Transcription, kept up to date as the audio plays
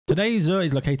Today's Xur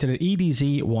is located at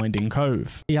EDZ Winding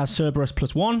Cove. He has Cerberus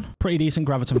 +1, pretty decent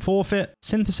Graviton Forfeit,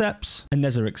 Syntheseps, and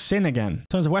Nezarec Sin again. In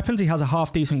terms of weapons, he has a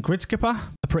half decent Grid Skipper,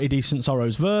 a pretty decent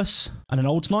Sorrow's Verse, and an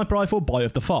old sniper rifle, Bite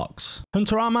of the Fox.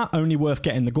 Hunter armor, only worth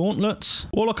getting the gauntlets.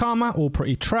 Warlock armor, all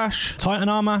pretty trash. Titan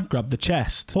armor, grab the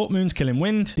chest. Hawkmoon's Killing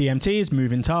Wind. DMT is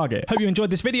moving target. Hope you enjoyed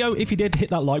this video. If you did, hit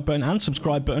that like button and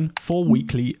subscribe button for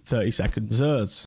weekly 30-second Xurs.